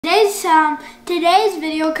Today's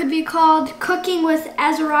video could be called Cooking with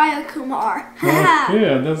Azariah Kumar.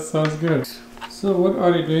 Okay, that sounds good. So what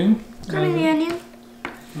are you doing? Cutting the onion.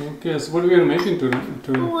 Okay, so what we are making today?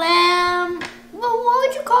 Well, what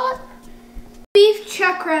would you call it? Beef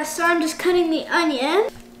chuck roast. So I'm just cutting the onion.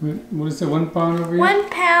 What is it, 1 pound of it? 1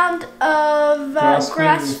 pound of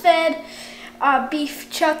grass-fed beef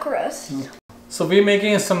chuck roast. So we're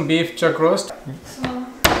making some beef chuck roast.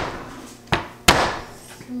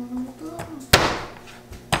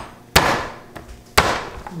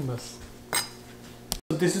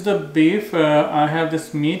 So this is the beef. I have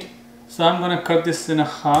this meat. So I'm gonna cut this in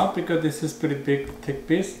half because this is pretty big, thick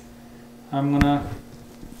piece. I'm gonna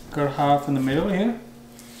cut half in the middle here.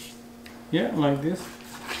 Yeah, like this.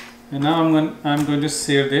 And now I'm going to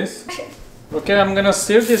sear this. Okay, I'm gonna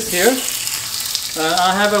sear this here.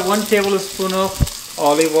 I have a 1 tablespoon of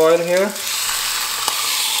olive oil here.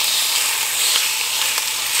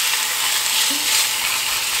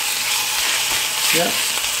 Yeah.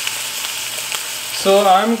 So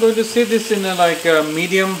I'm going to sear this in a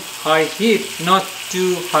medium high heat, not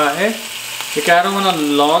too high, because I don't want to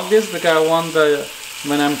log this, because I want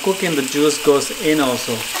when I'm cooking the juice goes in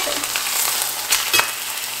also.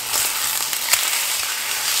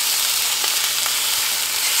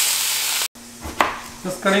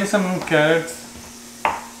 Just cutting some carrots.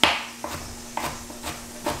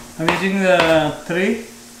 I'm using 3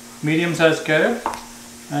 medium-sized carrots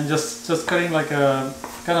and just cutting like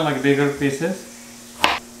kind of like bigger pieces.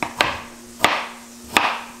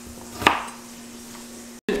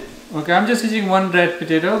 Okay, I'm just using 1 red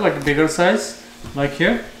potato, like a bigger size, like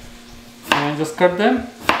here, and just cut them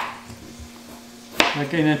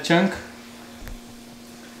like in a chunk,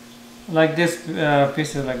 like this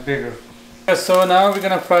pieces, like bigger. So now we're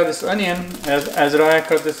gonna fry this onion as Azariah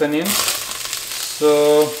cut this onion.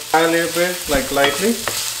 So fry a little bit, like lightly,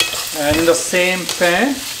 and in the same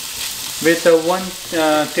pan with 1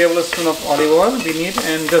 tablespoon of olive oil we need,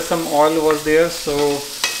 and just some oil was there, so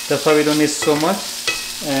that's why we don't need so much.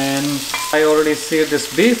 And I already seared this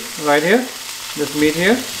beef right here, this meat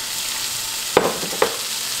here,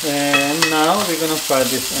 and now we're gonna fry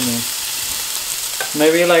this onion,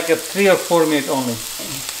 maybe like a 3 or 4 minutes only.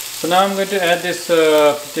 So now I'm going to add this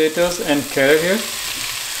potatoes and carrot here,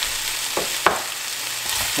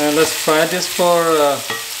 and let's fry this for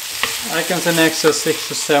I can say next 6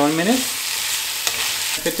 to 7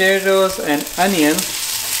 minutes. Potatoes and onion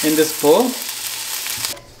in this bowl.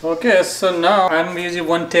 Okay, so now I'm using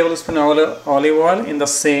 1 tablespoon olive oil in the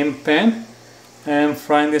same pan and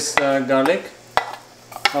frying this garlic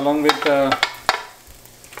along with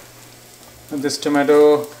this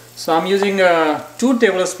tomato. So I'm using 2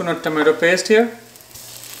 tablespoons of tomato paste here,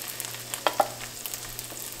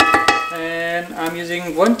 and I'm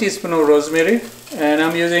using 1 teaspoon of rosemary, and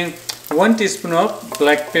I'm using 1 teaspoon of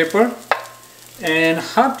black pepper and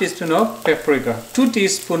half teaspoon of paprika, 2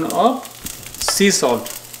 teaspoons of sea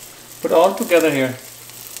salt. Put all together here.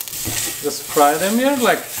 Just fry them here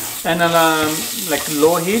like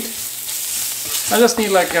low heat. I just need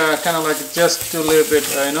like kind of like just a little bit,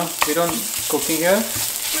 we don't cooking here.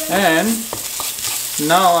 And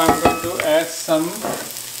now I'm going to add some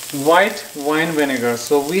white wine vinegar.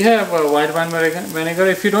 So we have white wine vinegar.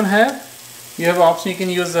 If you don't have, you have option. You can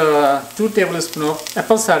use 2 tablespoons of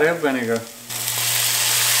apple cider vinegar.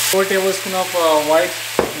 4 tablespoons of white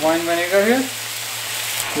wine vinegar here.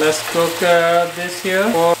 Let's cook this here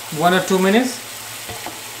for 1 or 2 minutes,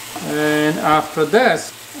 and after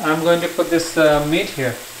that I'm going to put this meat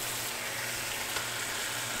here.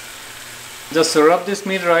 Just rub this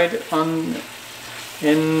meat right on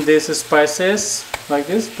in these spices like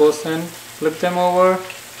this, both and flip them over,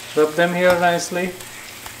 rub them here nicely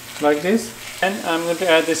like this, and I'm going to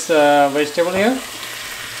add this vegetable here.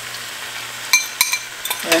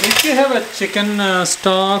 And if you have a chicken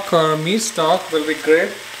stock or meat stock, will be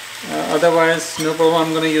great. Otherwise, no problem.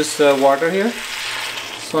 I'm going to use water here.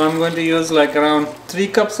 So I'm going to use like around 3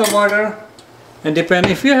 cups of water. And depend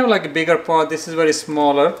if you have like a bigger pot. This is very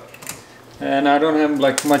smaller, and I don't have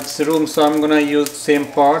like much room, so I'm going to use same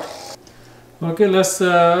pot. Okay, let's.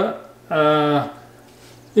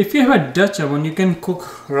 If you have a Dutch oven, you can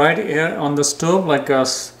cook right here on the stove, like a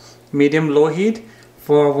medium low heat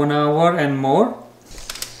for 1 hour and more.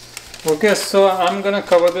 Okay, so I'm gonna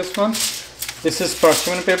cover this one. This is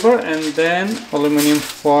parchment paper and then aluminum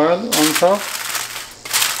foil on top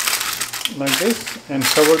like this, and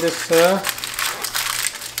cover this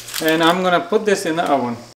and I'm gonna put this in the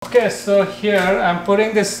oven. Okay, so here I'm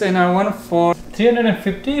putting this in oven for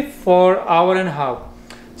 350 for hour and a half.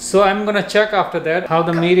 So I'm gonna check after that how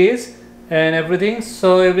the meat is, and everything,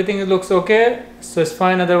 so everything looks okay, so it's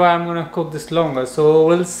fine. Otherwise I'm gonna cook this longer, so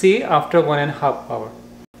we'll see after 1.5 hours.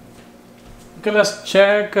 Okay, let's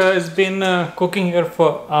check. It's been cooking here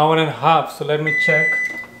for 1.5 hours, so let me check.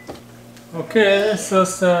 Okay, so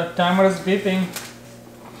timer is beeping.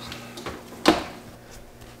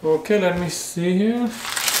 Okay, let me see here.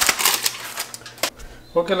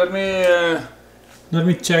 Okay, let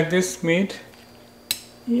me check this meat.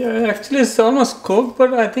 Yeah, actually it's almost cooked,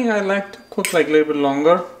 but I think I like to cook like a little bit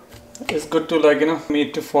longer. It's good to, like, you know,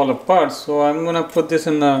 meat to fall apart. So I'm gonna put this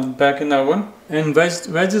in back in the oven. And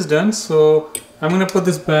veg is done, so I'm gonna put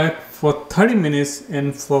this back for 30 minutes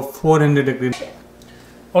and for 400 degrees.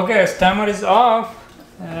 Okay, timer is off,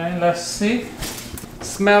 and let's see.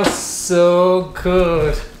 Smells so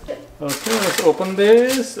good. Okay, let's open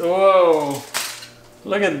this. Whoa,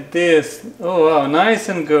 look at this. Oh wow, nice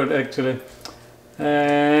and good actually.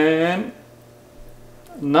 And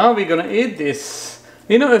now we're gonna eat this.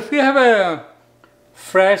 You know, if you have a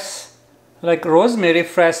fresh, like rosemary,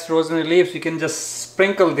 fresh rosemary leaves, you can just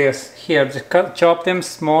sprinkle this here. Just chop them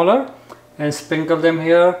smaller and sprinkle them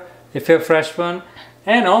here if you have fresh one.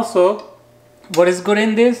 And also, what is good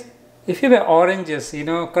in this? If you have oranges, you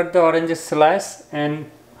know, cut the oranges slice and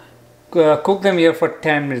cook them here for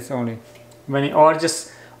 10 minutes only. Or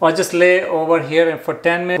just lay over here and for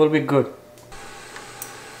 10 minutes will be good.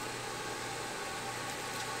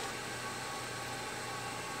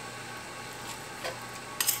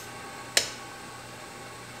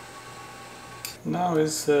 Now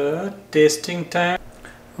is tasting time.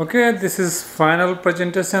 Okay, this is final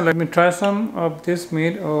presentation. Let me try some of this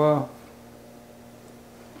meat. Oh,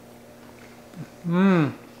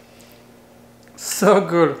 so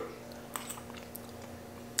good.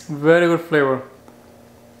 Very good flavor.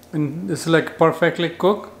 And this is like perfectly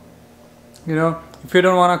cooked. You know, if you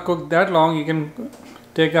don't want to cook that long, you can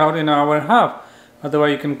take out in 1.5 hours.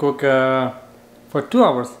 Otherwise, you can cook for 2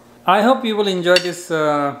 hours. I hope you will enjoy this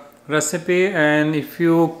recipe, and if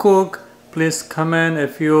you cook, please comment.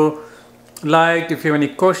 If you like, if you have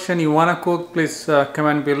any question you want to cook, please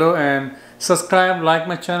comment below, and subscribe, like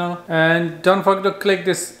my channel, and don't forget to click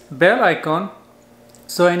this bell icon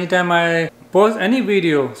so anytime I post any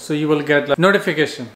video, so you will get like notification.